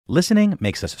Listening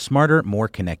makes us smarter, more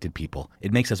connected people.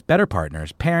 It makes us better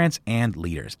partners, parents, and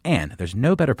leaders. And there's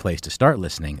no better place to start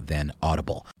listening than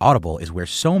Audible. Audible is where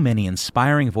so many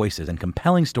inspiring voices and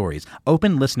compelling stories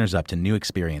open listeners up to new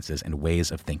experiences and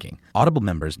ways of thinking. Audible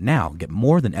members now get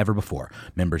more than ever before.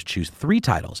 Members choose 3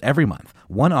 titles every month,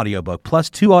 1 audiobook plus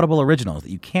 2 Audible originals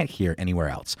that you can't hear anywhere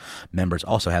else. Members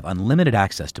also have unlimited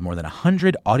access to more than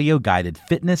 100 audio-guided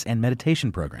fitness and meditation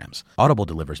programs. Audible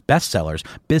delivers bestsellers,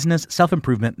 business,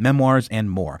 self-improvement, memoirs, and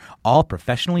more, all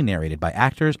professionally narrated by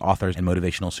actors, authors, and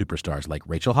motivational superstars like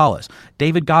Rachel Hollis,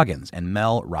 David Goggins, and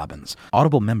Mel Robbins.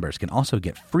 Audible members can also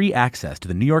get free access to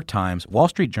the New York Times, Wall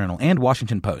Street Journal, and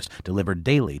Washington Post delivered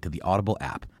daily to the Audible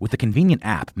app. With the convenient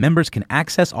app, members can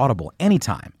access Audible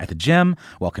anytime, at the gym,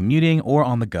 while commuting, or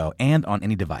on the go, and on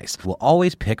any device. We'll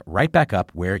always pick right back up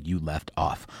where you left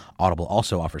off. Audible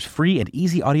also offers free and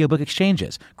easy audiobook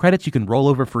exchanges, credits you can roll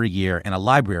over for a year, and a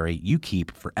library you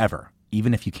keep forever,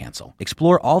 even if you cancel.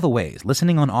 Explore all the ways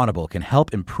listening on Audible can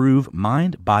help improve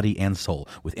mind, body, and soul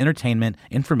with entertainment,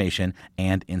 information,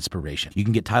 and inspiration. You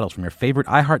can get titles from your favorite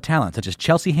iHeart talent such as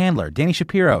Chelsea Handler, Danny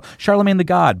Shapiro, Charlemagne the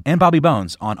God, and Bobby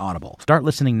Bones on Audible. Start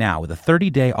listening now with a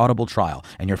 30-day Audible trial,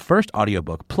 and your first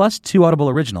audiobook plus 2 Audible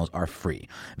originals are free.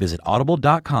 Visit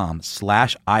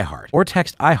audible.com/iHeart or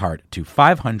text iHeart to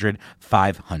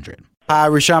 500-500. Hi,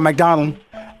 Rushion McDonald.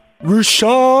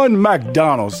 Rushion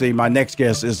McDonald. See, my next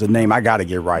guest is the name I got to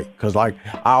get right. Because, I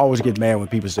always get mad when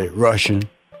people say Russian.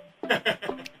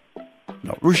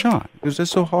 No, Rushion. Is that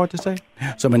so hard to say?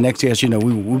 So, my next guest,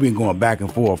 we've been going back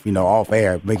and forth, off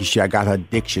air, making sure I got the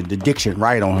diction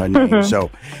right on her name. So,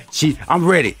 I'm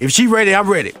ready. If she's ready, I'm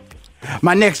ready.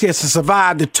 My next guest has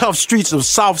survived the tough streets of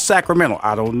South Sacramento.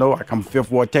 I don't know. I come from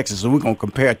Fifth Ward, Texas, so we're going to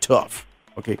compare tough.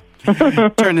 Okay.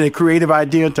 Turning a creative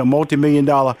idea into a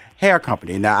multi-million-dollar hair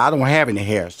company. Now, I don't have any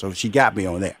hair, so she got me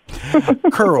on that.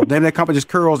 Curl. Name of that company is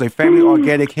Curls, a family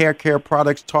organic hair care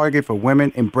products targeted for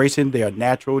women embracing their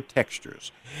natural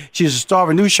textures. She's a star of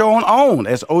a new show on OWN.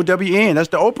 That's OWN. That's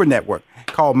the Oprah Network,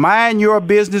 called Mind Your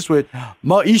Business with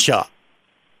Mahisha.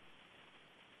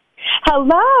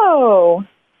 Hello.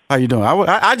 How you doing?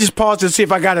 I just paused to see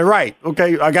if I got it right.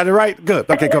 Okay, I got it right? Good.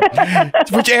 Okay, good.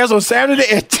 Which airs on Saturday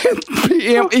at 10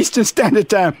 p.m. Eastern Standard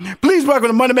Time. Please welcome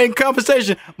to Money Making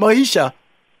Conversation, Mahisha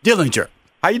Dellinger.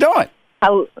 How you doing?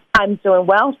 I'm doing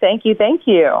well. Thank you.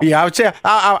 Yeah, I would say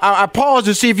I paused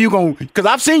to see if you're going to, because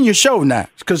I've seen your show now.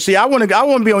 Because, see, I want to be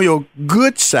on your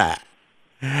good side.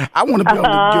 I want to be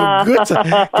on your good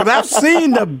side because I've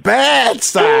seen the bad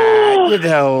side,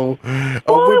 Well, it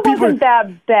wasn't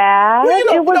that bad.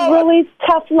 Well, it was really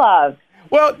tough love.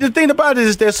 Well, the thing about it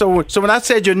is that so when I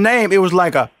said your name, it was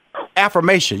like a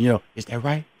affirmation. Is that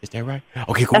right? Is that right?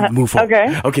 Okay, cool. Move forward.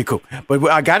 Okay, cool. But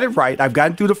I got it right. I've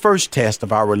gotten through the first test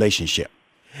of our relationship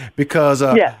because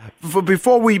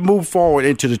before we move forward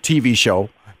into the TV show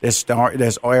that's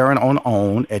airing on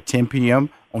OWN at 10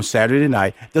 p.m. on Saturday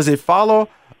night. Does it follow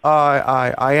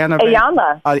Ayana?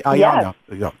 Ayana.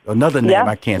 Yes. Another name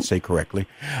I can't say correctly.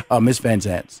 Miss Van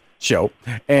Zant's show.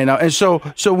 And so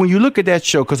when you look at that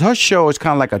show, because her show is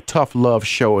kind of like a tough love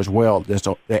show as well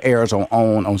that airs on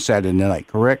OWN on Saturday night,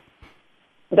 correct?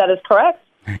 That is correct.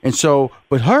 And so,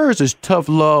 but hers is tough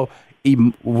love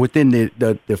within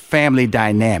the family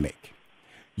dynamic.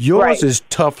 Yours is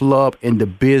tough love in the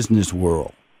business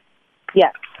world.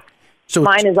 Yes. So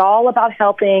mine is all about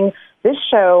helping. This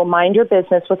show, Mind Your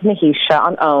Business with Mahisha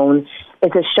on OWN,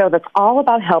 is a show that's all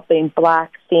about helping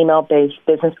Black female-based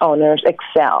business owners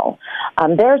excel.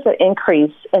 There's an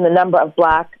increase in the number of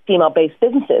Black female-based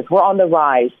businesses. We're on the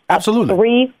rise.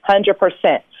 Absolutely.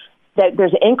 300%.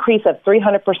 There's an increase of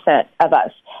 300% of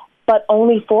us. But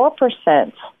only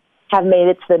 4% have made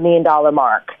it to the $1 million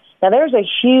mark. Now, there's a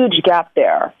huge gap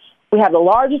there. We have the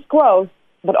largest growth,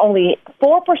 but only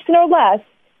 4% or less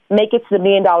make it to the $1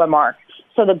 million mark.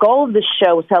 So the goal of this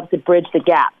show is to help to bridge the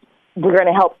gap. We're going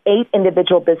to help 8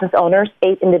 individual business owners,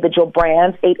 8 individual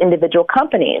brands, 8 individual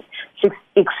companies to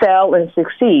excel and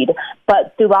succeed.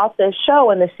 But throughout the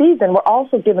show and the season, we're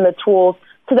also giving the tools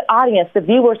to the audience, the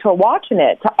viewers who are watching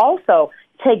it, to also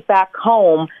take back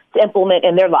home to implement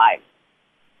in their lives.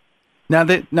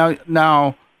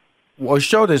 Now, a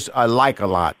show that I like a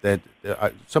lot, that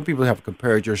some people have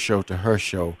compared your show to her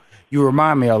show. You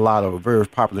remind me a lot of a very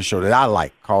popular show that I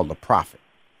like called The Prophet.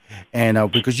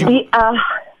 And because you...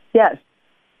 Yes.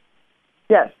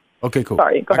 Okay, cool.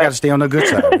 Sorry, go ahead. I got to stay on the good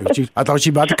side. I thought she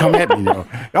about to come at me.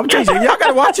 I'm telling you, y'all got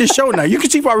to watch this show now. You can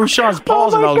see why Rushion's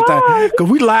pausing all the time. Because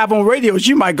we live on radio.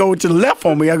 She might go to the left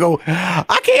on me. I go,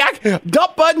 I can't,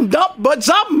 dump button,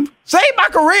 something. Save my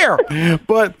career.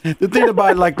 But the thing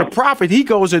about it, like The Prophet, he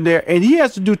goes in there and he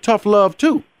has to do tough love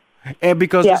too. And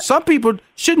because some people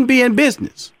shouldn't be in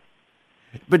business,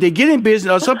 but they get in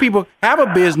business, or some people have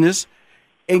a business,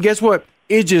 and guess what?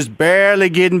 It's just barely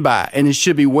getting by, and it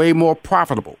should be way more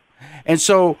profitable. And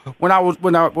so when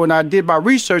I did my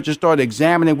research and started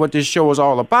examining what this show is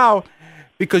all about,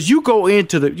 because you go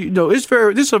into this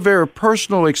is a very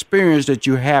personal experience that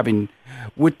you're having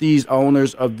with these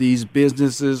owners of these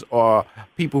businesses or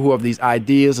people who have these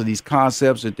ideas or these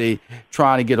concepts that they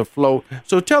trying to get afloat.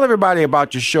 So tell everybody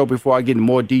about your show before I get into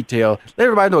more detail. Let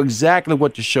everybody know exactly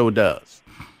what the show does.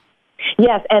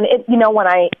 Yes, and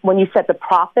when you said the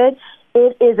profit,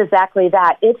 it is exactly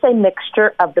that. It's a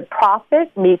mixture of the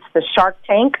profit meets the Shark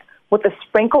Tank with a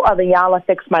sprinkle of the Yana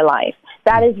Fix My Life.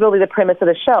 That is really the premise of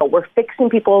the show. We're fixing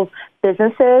people's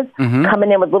businesses,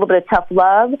 coming in with a little bit of tough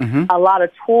love, a lot of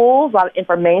tools, a lot of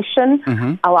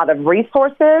information, a lot of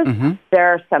resources.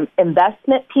 There's some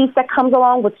investment piece that comes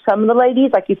along with some of the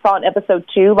ladies, like you saw in episode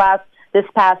 2 this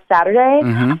past Saturday.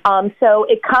 So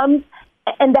it comes,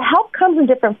 and the help comes in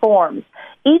different forms.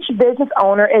 Each business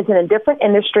owner is in a different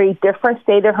industry, different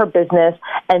state of her business,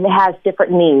 and has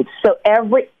different needs. So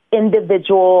every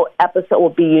individual episode will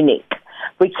be unique.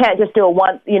 We can't just do a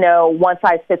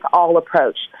one-size-fits-all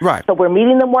approach. Right. So we're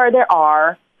meeting them where they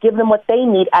are, giving them what they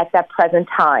need at that present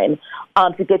time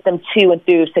to get them to and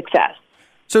through success.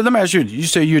 So let me ask you, you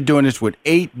say you're doing this with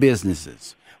 8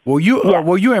 businesses. Were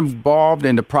you involved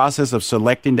in the process of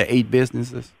selecting the 8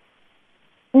 businesses?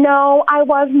 No, I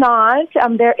was not.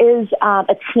 There is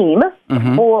a team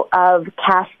full of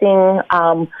casting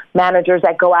managers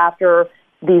that go after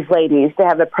these ladies. They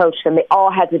have approached them. They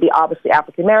all had to be obviously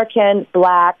African-American,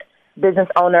 Black, business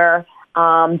owner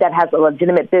that has a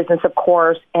legitimate business, of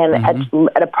course, and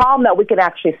a problem that we can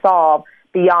actually solve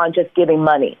beyond just giving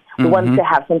money. We wanted to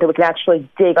have something we can actually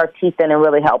dig our teeth in and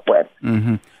really help with.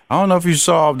 I don't know if you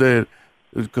solved it.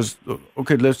 Because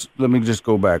let me just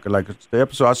go back. Like the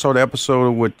episode, I saw the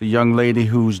episode with the young lady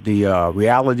who's the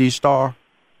reality star.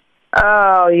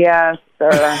 Oh yes,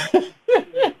 sir.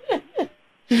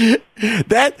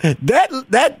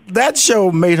 that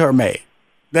show made her mad.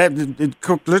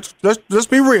 Let's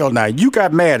be real now. You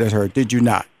got mad at her, did you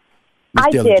not? I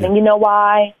did, and you know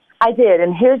why? I did,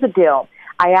 and here's the deal.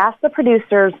 I asked the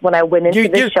producers when I went into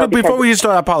this show. Before we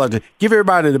start, I apologize. Give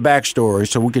everybody the backstory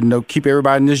so we can keep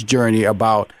everybody in this journey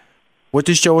about what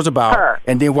this show is about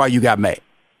and then why you got mad.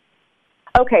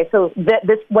 Okay, so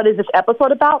what is this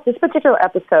episode about? This particular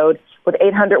episode with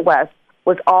 800 West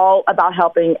was all about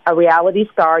helping a reality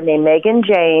star named Megan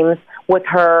James with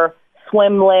her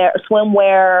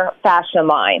swimwear fashion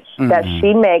line that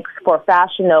she makes for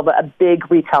Fashion Nova, a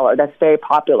big retailer that's very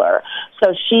popular.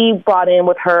 So she brought in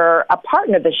with her a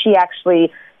partner that she actually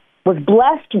was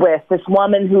blessed with, this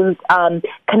woman who's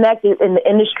connected in the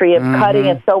industry of cutting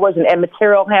and sewers and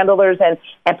material handlers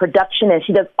and production, and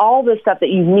she does all the stuff that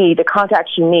you need, the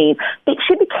contacts you need.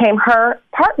 She became her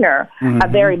partner, a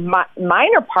very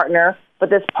minor partner, but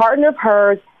this partner of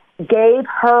hers gave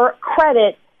her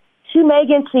credit to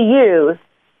Megan to use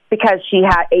because she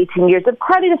had 18 years of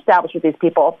credit established with these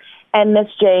people, and Miss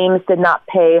James did not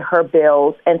pay her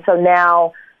bills. And so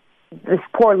now this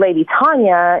poor lady,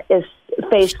 Tanya, is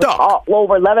faced with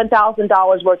over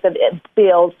 $11,000 worth of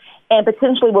bills and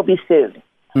potentially will be sued.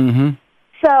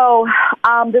 So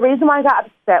the reason why I got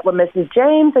upset with Mrs.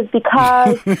 James is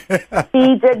because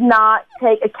she did not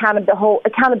take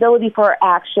accountability for her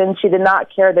actions. She did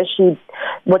not care that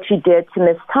what she did to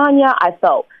Miss Tanya. I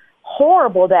felt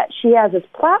horrible that she has this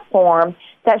platform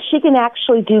that she can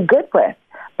actually do good with.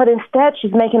 But instead,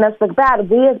 she's making us look bad.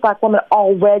 We as Black women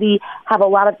already have a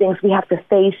lot of things we have to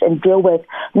face and deal with,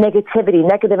 negativity,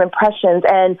 negative impressions,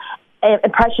 and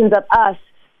impressions of us.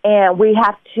 And we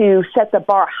have to set the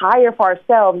bar higher for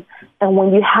ourselves. And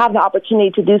when you have the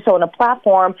opportunity to do so on a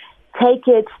platform, take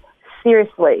it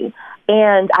seriously.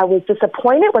 And I was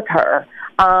disappointed with her.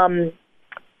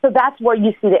 So that's where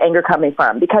you see the anger coming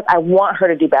from, because I want her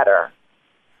to do better.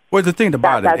 Well, the thing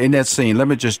about it, in that scene, let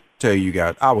me just tell you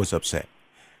guys, I was upset.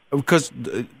 Because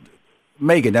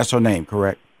Megan, that's her name,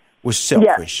 correct, was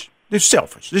selfish. Yes. They're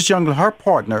selfish. Her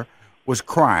partner was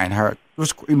crying,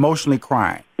 was emotionally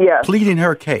crying, pleading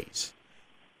her case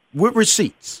with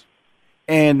receipts.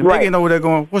 And Megan over there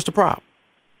going, what's the problem?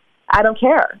 I don't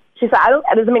care. She said,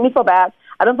 it doesn't make me feel bad.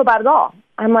 I don't feel bad at all.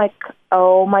 I'm like,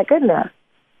 oh, my goodness.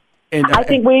 And I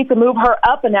think we need to move her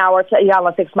up an hour to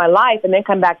Yana Fix My Life and then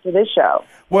come back to this show.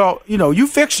 Well, you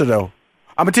fixed her, though.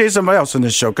 I'm going to tell you something else in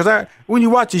this show. Because when you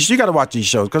watch these, you got to watch these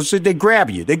shows because they grab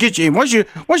you. They get you in. Once you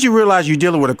realize you're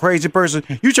dealing with a crazy person,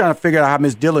 you're trying to figure out how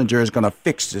Miss Dellinger is going to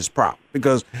fix this problem.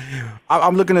 Because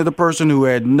I'm looking at the person who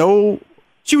had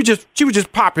she was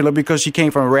just popular because she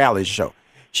came from a reality show.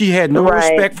 She had no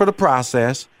respect for the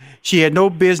process. She had no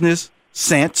business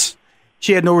sense.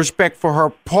 She had no respect for her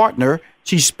partner.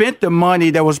 She spent the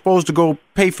money that was supposed to go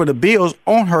pay for the bills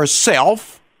on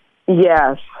herself.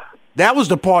 Yes. That was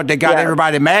the part that got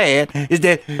everybody mad, is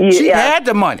that she had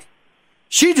the money.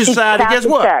 She decided, guess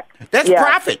what? Check. That's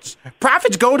profits.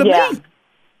 Profits go to me.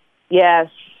 Yes.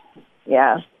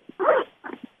 Yeah.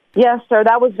 Yes, sir.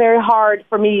 That was very hard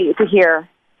for me to hear.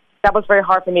 I'm going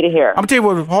to tell you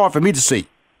what was hard for me to see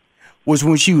was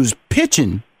when she was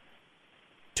pitching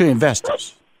to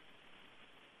investors.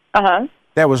 Uh-huh.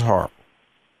 That was horrible.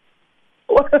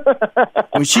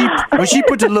 when she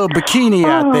put the little bikini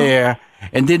out there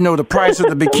and didn't know the price of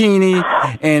the bikini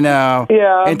and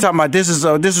talking about this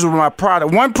is my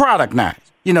product. One product now.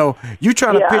 You know, you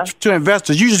trying to pitch to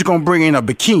investors, you just gonna bring in a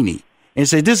bikini and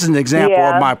say this is an example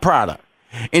of my product.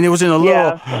 And it was in a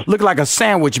little looked like a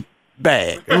sandwich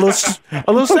bag, a little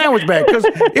sandwich bag, because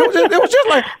it was just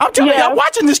like, I'm telling you, I'm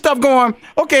watching this stuff going,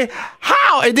 okay,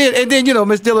 how? And then you know,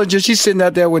 Miss Dellinger, she's sitting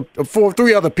out there with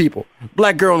three other people.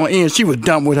 Black girl on the end, she was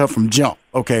done with her from jump.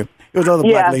 Okay, it was other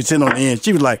black lady sitting on the end.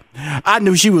 She was like, I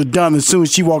knew she was done as soon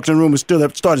as she walked in the room and stood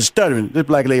up, started stuttering. This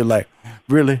black lady was like,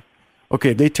 really?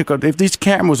 Okay, if these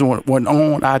cameras weren't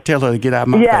on, I'd tell her to get out of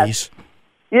my face.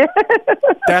 Yeah.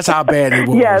 That's how bad it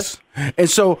was. Yes. And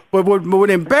so, but what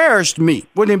embarrassed me,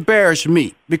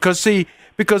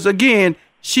 because again,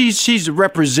 she's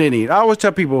representing. I always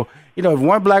tell people, you know, if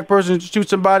one black person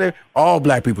shoots somebody, all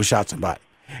black people shot somebody.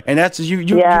 And that's you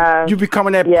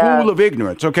becoming that pool of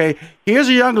ignorance, okay? Here's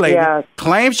a young lady,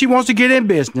 claims she wants to get in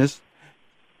business.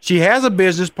 She has a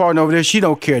business partner over there she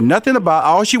don't care nothing about.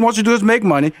 All she wants to do is make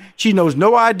money. She knows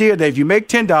no idea that if you make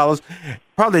 $10,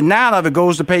 probably 9 of it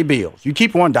goes to pay bills. You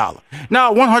keep $1.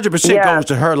 Now, 100% goes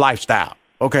to her lifestyle,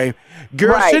 okay?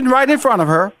 Girl sitting right in front of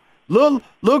her, little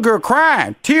girl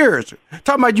crying, tears,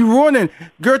 talking about you ruining.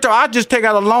 Girl, I just take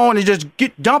out a loan and just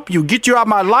get you out of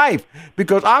my life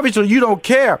because obviously you don't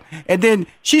care. And then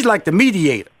she's like the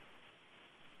mediator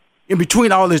in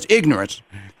between all this ignorance.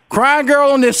 Crying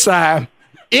girl on this side,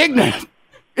 ignorant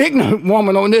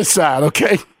woman on this side,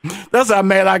 okay? That's how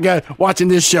mad I got watching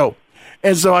this show.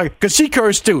 And so, because she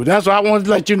cursed too. That's why I wanted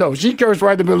to let you know. She cursed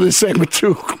right in the middle of this segment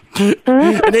too.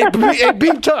 And they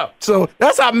beat up. So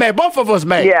that's how mad. Both of us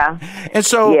mad. Yeah. And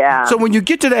so, so when you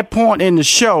get to that point in the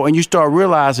show and you start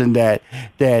realizing that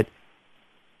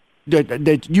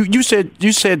you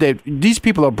said that these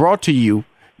people are brought to you,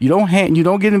 you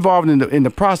don't get involved in the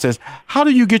process. How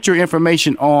do you get your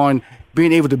information on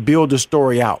being able to build the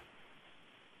story out?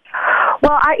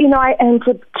 Well,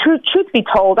 truth be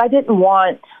told, I didn't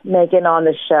want Megan on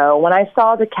the show. When I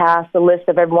saw the cast, the list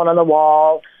of everyone on the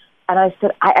wall, and I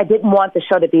said, I didn't want the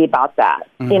show to be about that,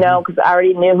 you know, because I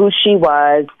already knew who she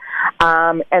was.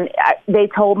 They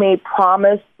told me,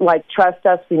 promise, like, trust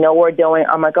us, we know what we're doing.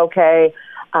 I'm like, okay.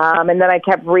 And then I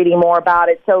kept reading more about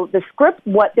it. So the script,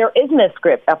 there isn't a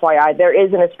script, FYI. There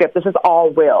isn't a script. This is all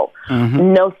real.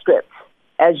 No script,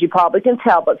 as you probably can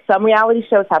tell. But some reality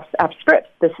shows have scripts.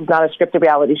 This is not a scripted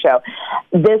reality show.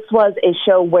 This was a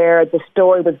show where the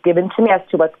story was given to me as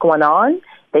to what's going on.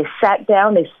 They sat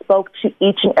down, they spoke to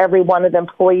each and every one of the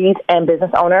employees and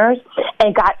business owners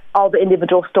and got all the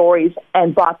individual stories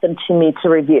and brought them to me to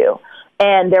review.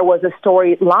 And there was a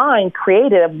storyline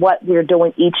created of what we're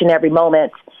doing each and every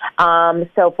moment.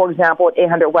 So, for example, at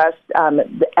 800 West,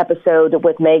 the episode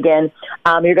with Megan,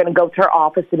 you're going to go to her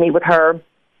office to meet with her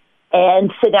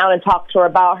and sit down and talk to her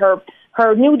about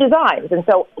her new designs. And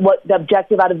so what the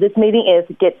objective out of this meeting is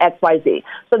to get X, Y, Z.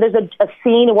 So there's a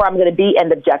scene where I'm going to be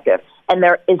and the objective. And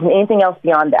there isn't anything else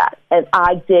beyond that. And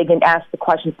I dig and ask the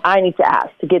questions I need to ask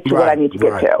to get to what I need to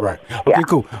get to. Right. Okay,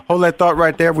 cool. Hold that thought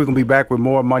right there. We're going to be back with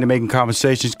more money-making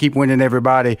conversations. Keep winning,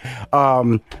 everybody.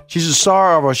 She's a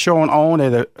star of a show on OWN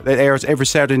that airs every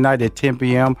Saturday night at 10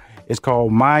 p.m. It's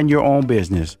called Mind Your Own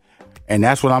Business. And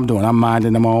that's what I'm doing. I'm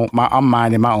minding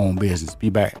my own business. Be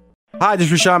back. Hi, this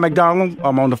is Rushion McDonald.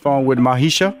 I'm on the phone with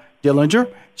Mahisha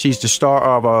Dellinger. She's the star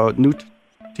of a new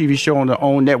TV show on the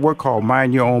OWN network called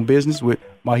Mind Your Own Business with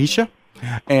Mahisha.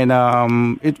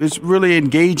 And it's really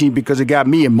engaging because it got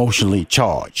me emotionally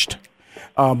charged.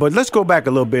 But let's go back a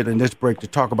little bit in this break to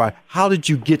talk about how did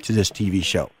you get to this TV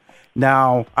show?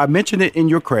 Now, I mentioned it in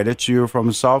your credits. You're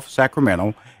from South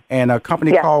Sacramento and a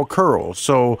company called Curl.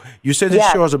 So you said this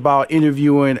show is about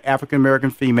interviewing African-American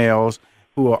females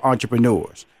who are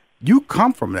entrepreneurs. You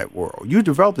come from that world. You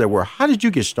developed that world. How did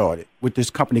you get started with this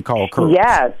company called Curl?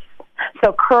 Yes.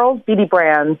 So Curls Beauty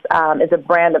Brands is a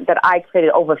brand that I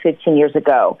created over 15 years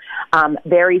ago.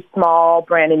 Very small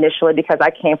brand initially because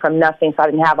I came from nothing, so I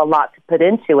didn't have a lot to put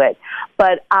into it.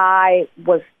 But I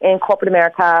was in corporate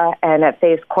America and had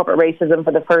faced corporate racism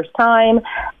for the first time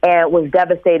and was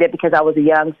devastated because I was a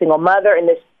young single mother, and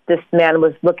this man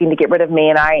was looking to get rid of me,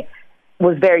 and I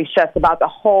was very stressed about the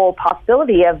whole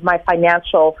possibility of my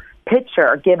financial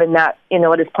picture, given that,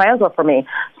 what his plans were for me.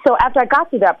 So after I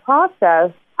got through that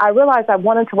process, I realized I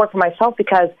wanted to work for myself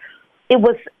because it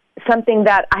was something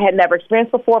that I had never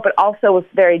experienced before, but also was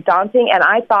very daunting. And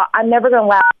I thought, I'm never going to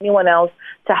allow anyone else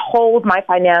to hold my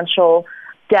financial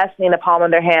destiny in the palm of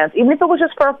their hands, even if it was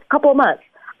just for a couple of months.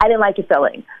 I didn't like the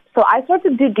feeling. So I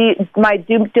started to do my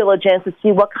due diligence to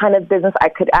see what kind of business I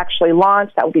could actually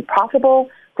launch that would be profitable,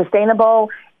 sustainable,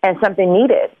 and something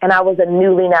needed. And I was a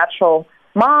newly natural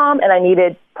mom, and I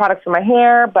needed products for my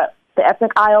hair, but the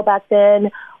ethnic aisle back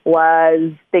then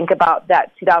was, think about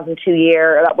that 2002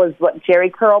 year, that was what, Jerry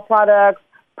curl products,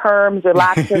 perms,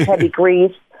 relaxers, heavy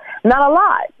grease, not a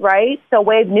lot, right? So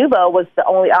Wave Nouveau was the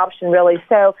only option really.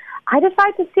 So I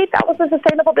decided to see if that was a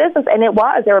sustainable business, and it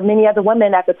was. There were many other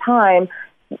women at the time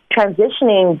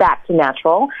transitioning back to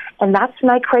natural, and that's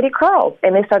when I created Curls.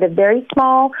 And they started very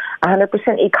small,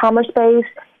 100% e-commerce based.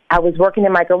 I was working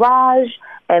in my garage,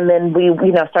 and then we,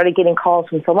 started getting calls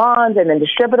from salons, and then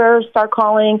distributors start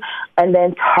calling, and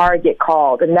then Target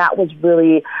called, and that was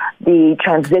really the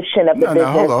transition of the business.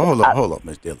 Hold on,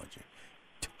 Ms. Dellinger.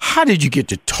 How did you get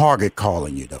to Target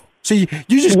calling you, though? See,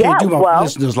 you just can't do my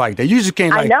listeners like that. You just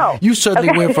can't, I know. You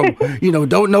suddenly went from,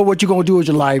 don't know what you're going to do with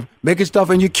your life, making stuff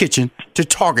in your kitchen, to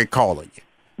Target calling you.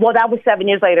 Well, that was 7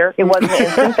 years later. It wasn't an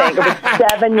instant thing. It was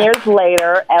 7 years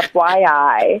later,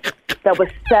 FYI. That was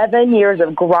 7 years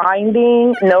of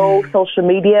grinding, no social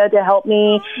media to help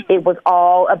me. It was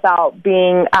all about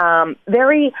being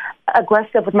very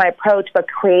aggressive with my approach, but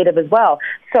creative as well.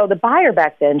 So the buyer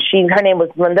back then, her name was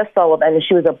Linda Sullivan, and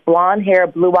she was a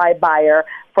blonde-haired, blue-eyed buyer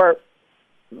for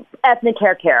ethnic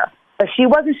hair care. But she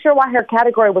wasn't sure why her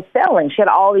category was selling. She had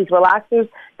all these relaxers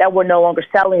that were no longer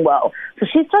selling well. So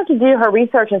she started to do her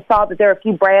research and saw that there were a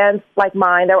few brands like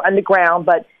mine that were underground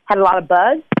but had a lot of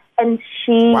buzz. And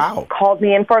she called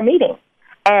me in for a meeting.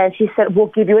 And she said,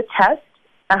 we'll give you a test,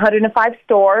 105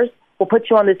 stores. We'll put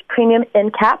you on this premium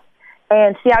end cap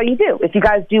and see how you do. If you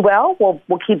guys do well,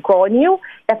 we'll keep growing you.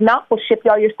 If not, we'll ship you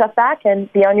all your stuff back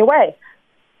and be on your way.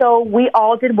 So we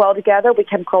all did well together. We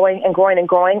kept growing and growing and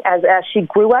growing. As she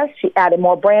grew us, she added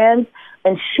more brands,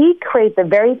 and she created the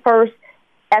very first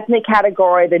ethnic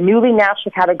category, the newly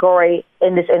natural category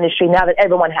in this industry now that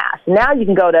everyone has. Now you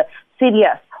can go to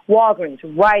CVS, Walgreens,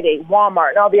 Rite Aid, Walmart,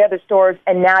 and all the other stores,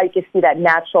 and now you can see that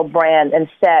natural brand and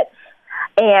set.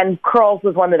 And Curls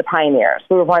was one of the pioneers.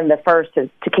 We were one of the first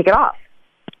to kick it off.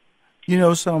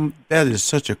 That is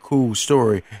such a cool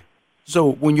story. So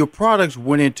when your products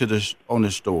went into on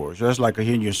the stores, that's like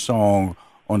hearing your song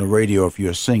on the radio if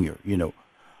you're a singer,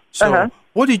 So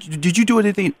what did you do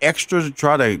anything extra to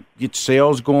try to get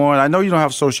sales going? I know you don't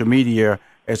have social media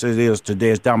as it is today,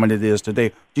 as dominant it is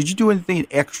today. Did you do anything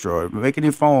extra? Make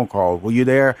any phone calls? Were you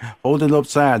there holding up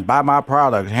signs, buy my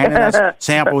product, handing out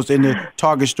samples in the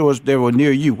Target stores that were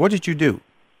near you? What did you do?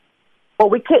 Well,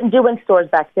 we couldn't do in stores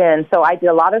back then, so I did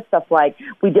a lot of stuff like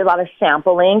we did a lot of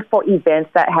sampling for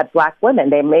events that had black women.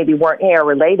 They maybe weren't hair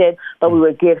related, but we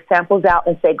would give samples out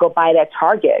and say, go buy it at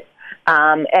Target.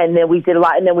 And then we did a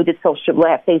lot, and then we did social,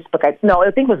 Facebook. I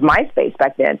think it was MySpace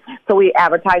back then. So we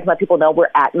advertised, let people know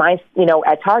we're at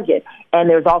at Target. And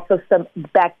there's also some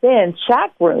back then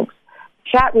chat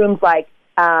rooms like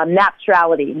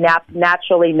Naturality,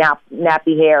 naturally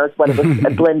nappy hair is what it was a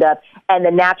blend up, and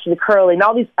the naturally curly, and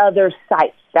all these other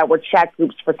sites that were chat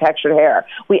groups for textured hair.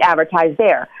 We advertised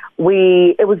there.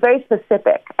 It was very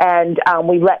specific, and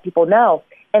we let people know.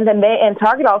 And then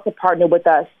Target also partnered with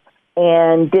us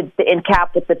and did the end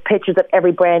cap with the pictures of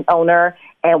every brand owner,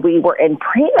 and we were in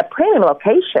a premium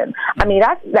location. I mean,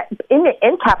 that the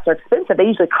end caps are expensive. They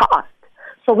usually cost.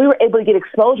 So we were able to get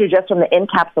exposure just from the end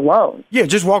caps alone. Yeah,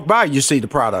 just walk by, you see the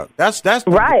product. That's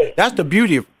right. That's the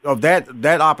beauty of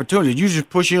that opportunity. You just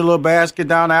push your little basket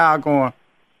down the aisle, going,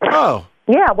 oh,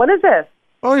 yeah, what is this?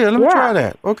 Oh yeah, let me try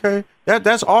that. Okay,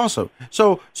 that's awesome.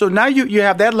 So now you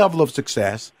have that level of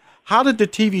success. How did the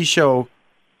TV show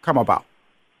come about?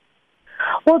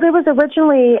 Well, there was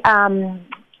originally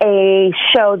a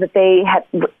show that they had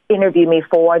interviewed me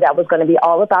for that was going to be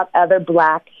all about other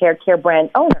black hair care brand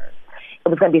owners. It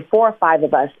was going to be 4 or 5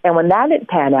 of us. And when that didn't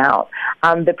pan out,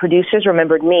 the producers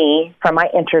remembered me from my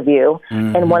interview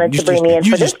and wanted to bring me in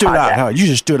for this project. You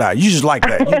just stood out. You just like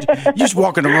that. You just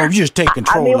walk in the room. You just take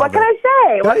control of it. I mean, what can I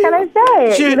say? What can I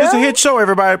say? Shit, it's a hit show,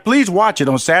 everybody. Please watch it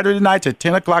on Saturday nights at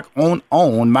 10 o'clock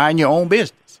on Mind Your Own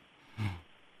Business.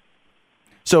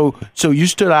 So you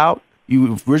stood out.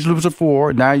 You originally was a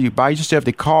 4. Now you by yourself.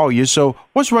 They call you. So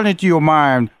what's running through your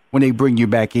mind when they bring you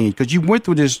back in? Because you went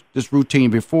through this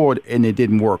routine before and it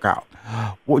didn't work out.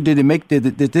 What did it make? Did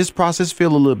this process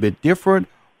feel a little bit different?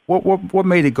 What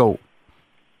made it go?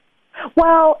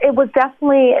 Well, it was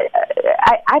definitely.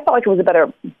 I felt like it was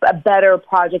a better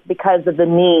project because of the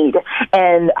need,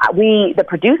 and the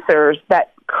producers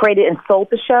that created and sold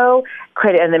the show,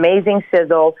 created an amazing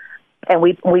sizzle, and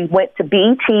we went to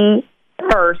BET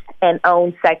first and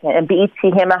owned second, and BET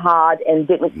him and Hod and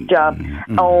didn't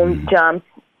jumped.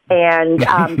 And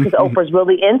because Oprah's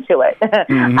really into it.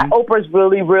 Oprah's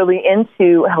really, really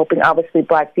into helping, obviously,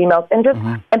 Black females and just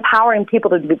empowering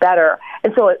people to be better.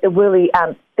 And so it really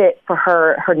fit for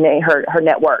her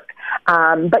network.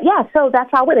 But, yeah, so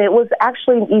that's how it went. It was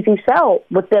actually an easy sell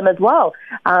with them as well.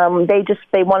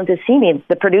 They wanted to see me.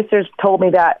 The producers told me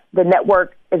that the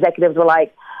network executives were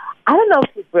like, I don't know if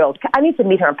she's real. I need to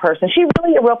meet her in person. She's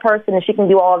really a real person and she can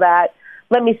do all that.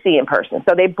 Let me see in person.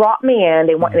 So they brought me in.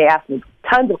 They asked me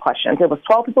tons of questions. There was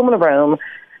 12 people in the room,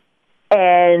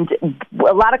 and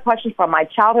a lot of questions from my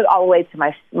childhood all the way to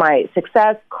my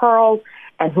success, curls,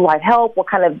 and who I'd help, what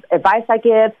kind of advice I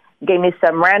give. Gave me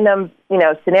some random,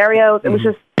 scenarios. It was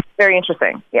just very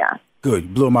interesting. Yeah.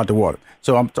 Good. Blew them out the water.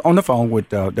 So I'm on the phone with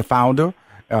the founder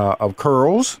of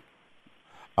Curls.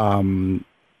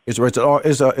 It's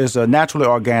a naturally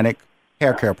organic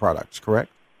hair care products,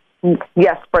 correct?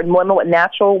 Yes, for women with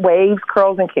natural waves,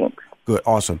 curls, and kinks. Good,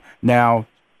 awesome. Now,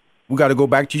 we got to go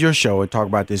back to your show and talk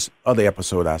about this other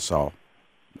episode I saw.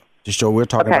 The show we're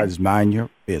talking about is Mind Your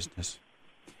Business.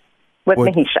 With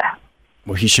Mahisha.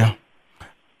 Mahisha.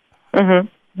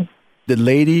 Mm-hmm. The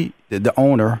lady, the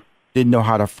owner, didn't know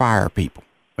how to fire people,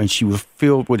 and she was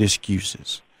filled with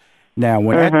excuses. Now,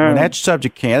 when that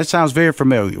subject came, that sounds very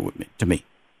familiar to me.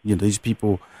 These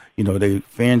people, they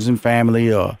friends and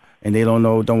family, and they don't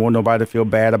want nobody to feel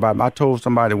bad about them. I told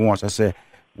somebody once, I said,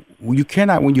 when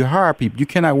you hire people, you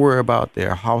cannot worry about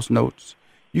their house notes.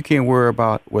 You can't worry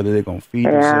about whether they're going to feed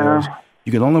themselves.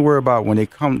 You can only worry about when they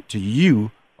come to you,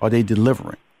 are they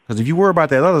delivering? Because if you worry about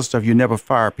that other stuff, you never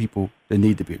fire people that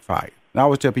need to be fired. And I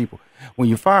always tell people, when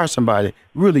you fire somebody,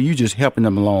 really you just helping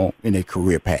them along in their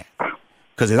career path.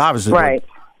 Because it obviously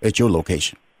at your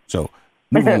location. So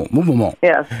move on.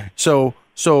 Yes.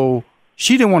 So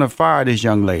she didn't want to fire this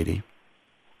young lady.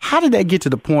 How did that get to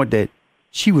the point that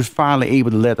she was finally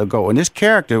able to let her go? And this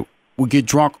character would get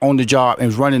drunk on the job and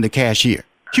was running the cashier.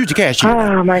 She was the cashier.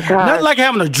 Oh, my gosh. Nothing like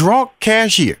having a drunk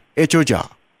cashier at your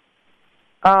job.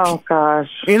 Oh, gosh.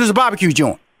 And it was a barbecue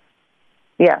joint.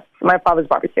 Yes, my father's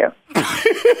barbecue.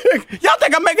 Y'all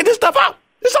think I'm making this stuff up?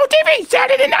 It's on TV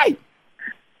Saturday night.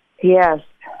 Yes.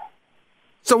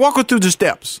 So walk us through the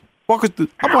steps. Walk us through.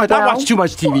 I watch too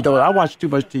much TV, though. I watch too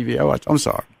much TV. I'm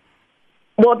sorry.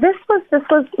 Well, this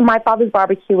was my father's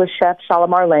barbecue with Chef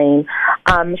Shalimar Lane.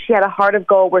 She had a heart of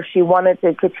gold where she wanted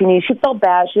to continue. She felt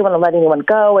bad. She didn't want to let anyone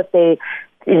go if they.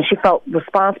 She felt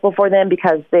responsible for them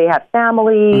because they had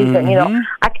families, and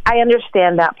I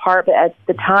understand that part. But at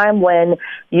the time when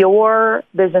your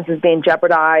business is being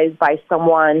jeopardized by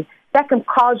someone, that can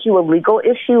cause you a legal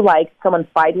issue, like someone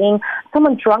fighting,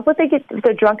 someone drunk. If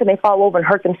they're drunk and they fall over and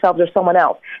hurt themselves or someone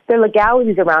else, there are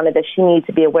legalities around it that she needs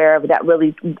to be aware of. That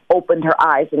really opened her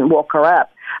eyes and woke her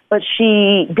up. But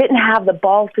she didn't have the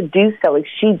balls to do so.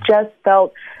 She just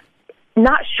felt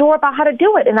not sure about how to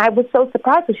do it. And I was so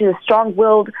surprised because she's a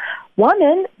strong-willed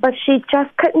woman, but she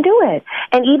just couldn't do it.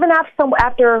 And even after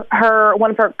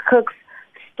one of her cooks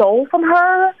stole from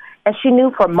her, and she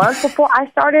knew for months before I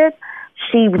started,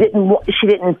 she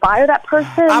didn't fire that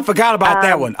person. I forgot about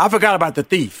that one. I forgot about the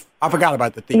thief. Yeah.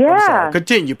 I'm sorry.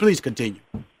 Continue. Please continue.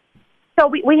 So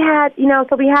we had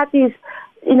these,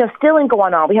 stealing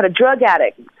going on. We had a drug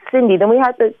addict, Cindy. Then we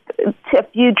had a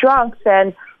few drunks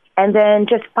and then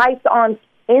just fights on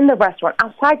in the restaurant,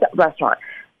 outside the restaurant.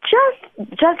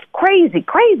 Just crazy.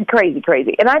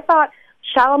 And I thought,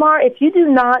 Shalimar, if you do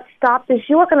not stop this,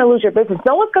 you are going to lose your business.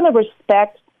 No one's going to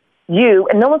respect you,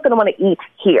 and no one's going to want to eat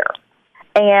here.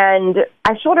 And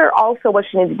I showed her also what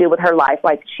she needed to do with her life.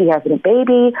 Like, she has a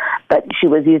baby, but she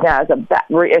was using that as an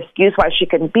excuse why she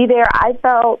couldn't be there. I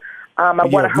felt I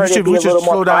wanted her to be a little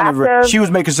more proactive. She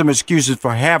was making some excuses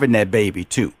for having that baby,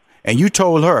 too. And you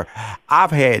told her,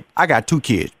 I got 2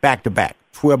 kids back to back,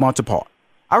 12 months apart.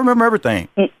 I remember everything.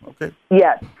 Okay.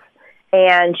 Yes.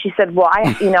 And she said, well,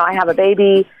 I have a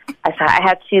baby. I said, I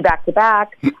had 2 back to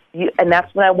back. And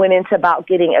that's when I went into about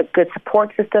getting a good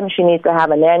support system. She needs to have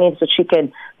a nanny so she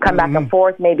can come back and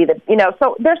forth. Maybe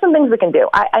so there's some things we can do.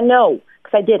 I know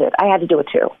because I did it. I had to do it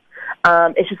too.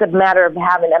 It's just a matter of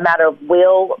having a matter of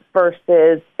will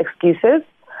versus excuses.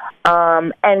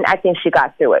 And I think she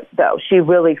got through it, though. She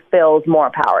really feels more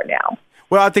empowered now.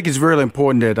 Well, I think it's really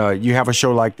important that you have a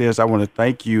show like this. I want to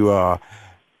thank you.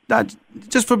 Not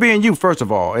just for being you, first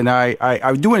of all, and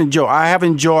I do enjoy. I have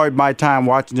enjoyed my time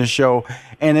watching this show,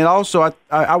 and then also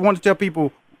I want to tell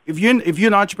people if you're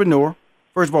an entrepreneur,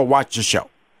 first of all, watch the show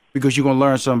because you're going to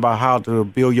learn something about how to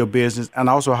build your business and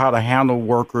also how to handle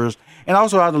workers and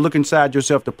also how to look inside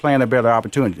yourself to plan a better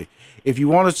opportunity. If you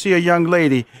want to see a young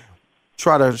lady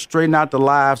try to straighten out the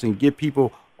lives and get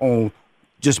people on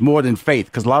just more than faith,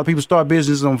 because a lot of people start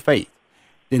businesses on faith.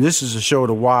 Then this is a show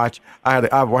to watch. I've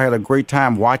had a great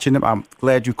time watching them. I'm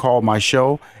glad you called my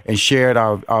show and shared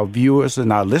our viewers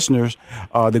and our listeners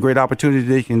the great opportunity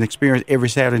they can experience every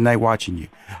Saturday night watching you.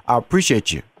 I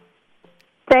appreciate you.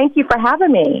 Thank you for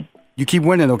having me. You keep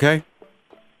winning, okay?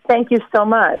 Thank you so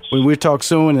much. We'll talk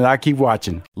soon, and I keep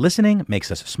watching. Listening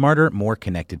makes us smarter, more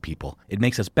connected people. It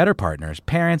makes us better partners,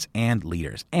 parents, and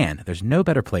leaders. And there's no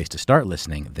better place to start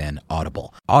listening than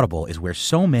Audible. Audible is where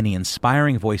so many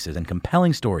inspiring voices and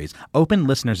compelling stories open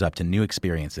listeners up to new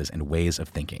experiences and ways of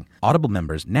thinking. Audible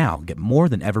members now get more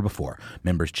than ever before.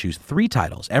 Members choose 3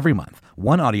 titles every month,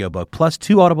 1 audiobook plus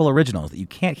 2 Audible originals that you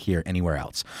can't hear anywhere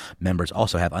else. Members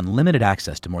also have unlimited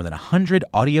access to more than 100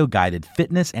 audio-guided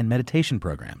fitness and meditation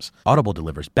programs. Audible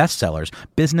delivers bestsellers,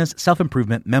 business,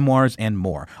 self-improvement, memoirs, and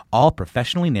more, all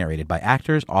professionally narrated by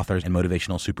actors, authors, and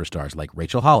motivational superstars like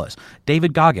Rachel Hollis,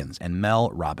 David Goggins, and Mel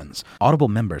Robbins. Audible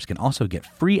members can also get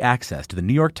free access to the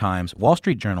New York Times, Wall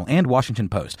Street Journal, and Washington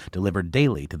Post delivered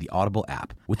daily to the Audible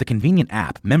app. With the convenient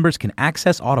app, members can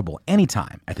access Audible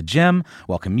anytime, at the gym,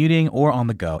 while commuting, or on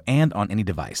the go, and on any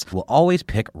device. We'll always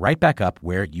pick right back up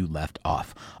where you left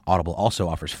off. Audible also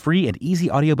offers free and easy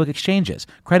audiobook exchanges,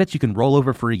 credits you can roll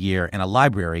over for a year, and a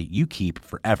library you keep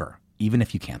forever, even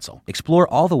if you cancel. Explore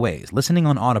all the ways listening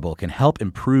on Audible can help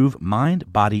improve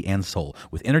mind, body, and soul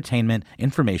with entertainment,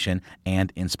 information,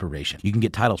 and inspiration. You can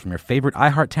get titles from your favorite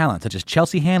iHeart talent such as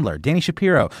Chelsea Handler, Danny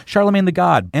Shapiro, Charlemagne the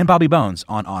God, and Bobby Bones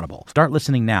on Audible. Start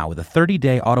listening now with a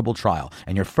 30-day Audible trial,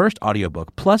 and your first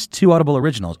audiobook plus 2 Audible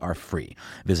originals are free.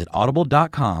 Visit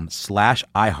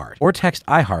audible.com/iHeart or text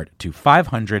iHeart to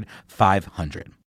 500-500.